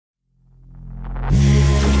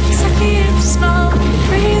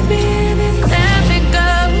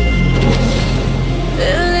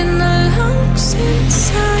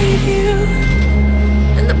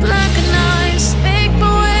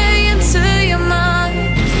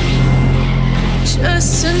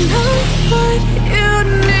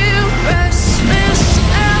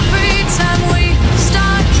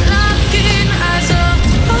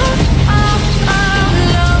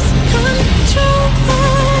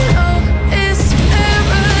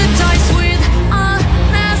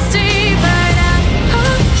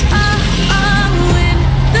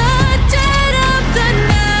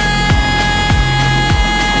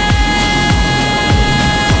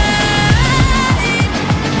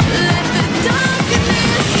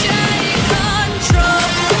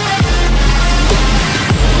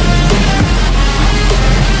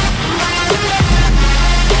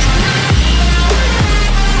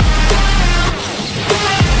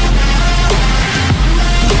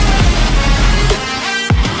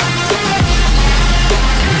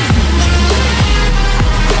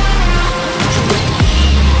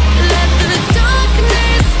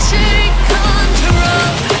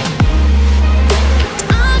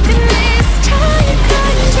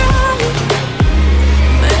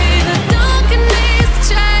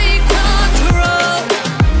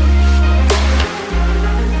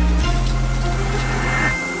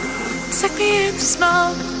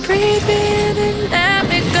wrong. Breathe me in and let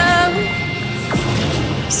me go.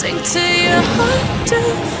 Sink to your heart to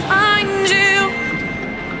find you.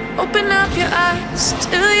 Open up your eyes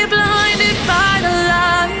till you're blinded by the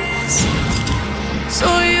lies, so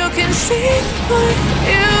you can see what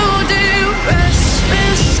you do.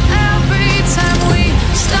 Restless every time we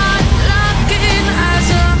start locking eyes.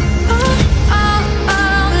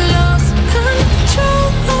 Lost control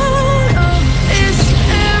of this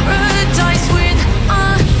paradise with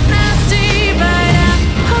honesty, but in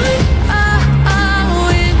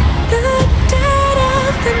the dead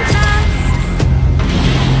of the night.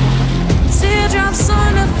 Teardrops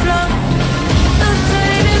on the floor, the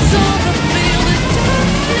pain is over. Feel the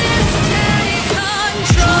darkness take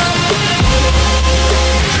control.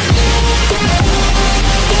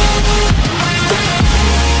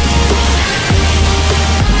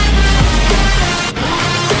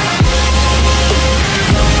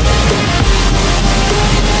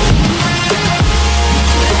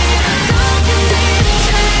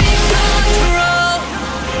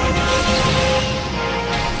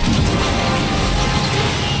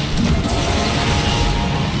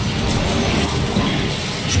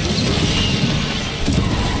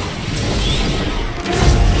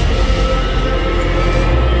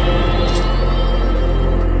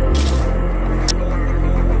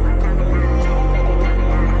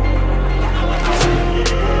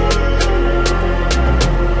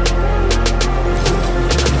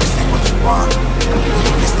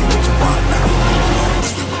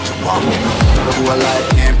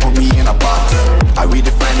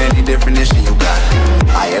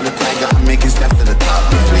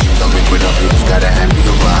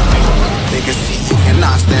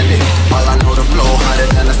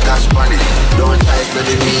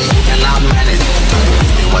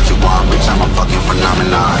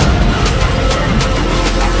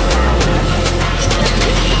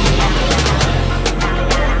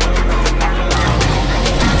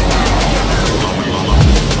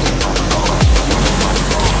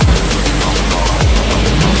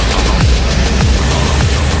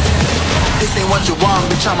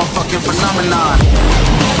 I'm a fucking phenomenon.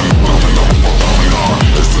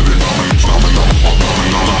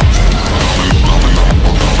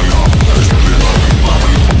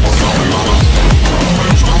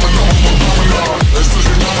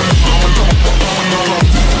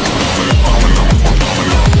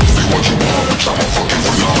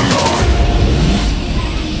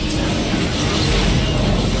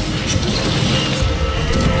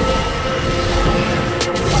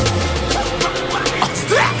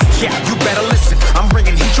 Yeah, you better listen. I'm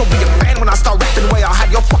bringing heat, you'll be a fan when I start rapping. Way I'll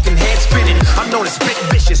have your fucking head spinning. I'm known as spit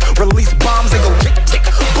vicious, release bombs and go tick tick.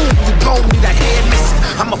 Boom, you blow me, that head missing.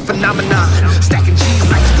 I'm a phenomenon, stacking cheese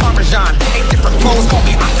like it's Parmesan. 8 different flows, call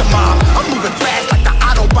me Octomom. I'm moving fast like the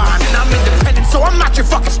Autobahn, and I'm independent, so I'm not your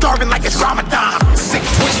fucking starving like it's Ramadan. Sick,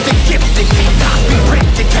 twisted, gifted, can't copy,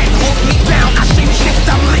 printed, can't hold me down. I shape shift,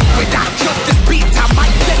 I'm liquid. I kill this beat, I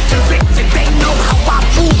might get convicted. They know how I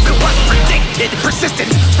move, it was predicted.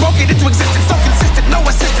 Persistent, spoken into existence, so consistent, no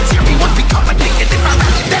assistance. Hear me once become addicted. If I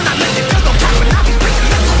rap it, then I live it. There's no time when I be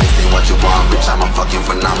breaking. This ain't what you want, bitch, I'm a fucking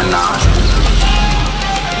phenomenon.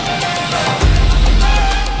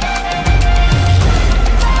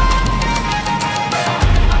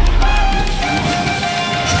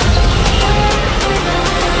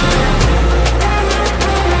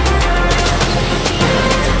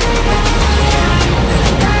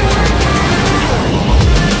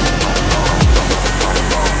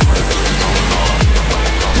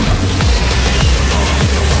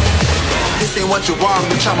 This ain't what you want,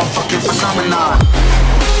 bitch, I'm a fucking phenomenon.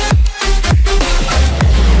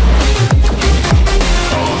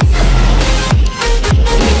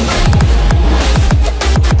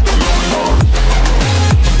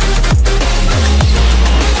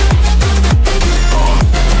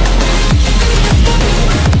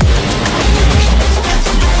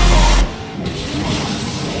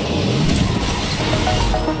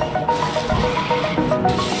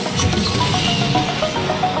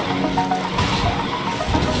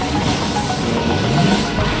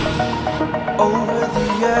 Over the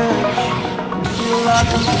edge, feel like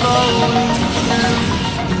I'm floating through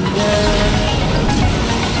the air.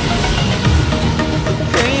 The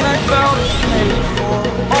pain I felt is paid for,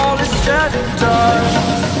 all is said and done.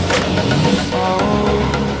 Oh,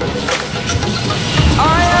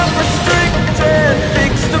 I am restricted,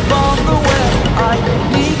 fixed upon the web. I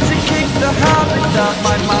need to kick the habit that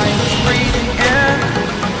my mind is breathing in.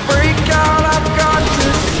 Break out, I've got to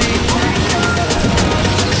see.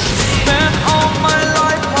 Spent all my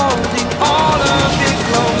life holding all of it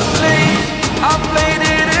closely. I played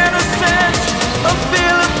it innocent, a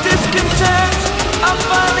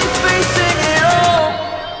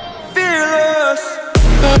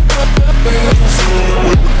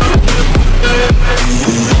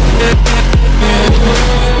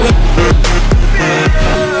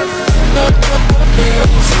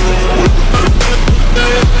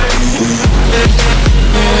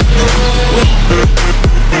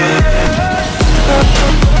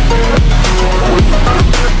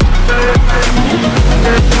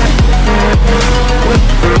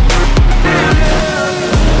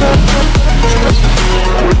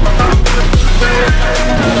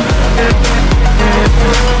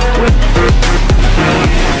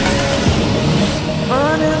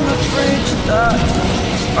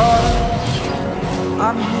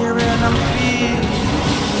I'm here and I'm feeling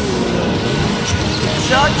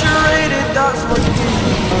exaggerated, that's what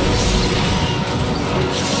gives us.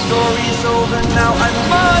 The story's over now, I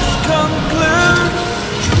must conclude.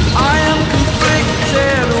 I am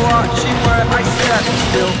conflicted, watching where I step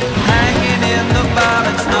still, hanging in the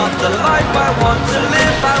balance, not the life I want to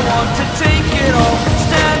live. I want to take it all,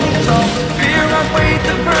 standing tall, fear I weighed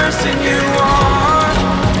the person you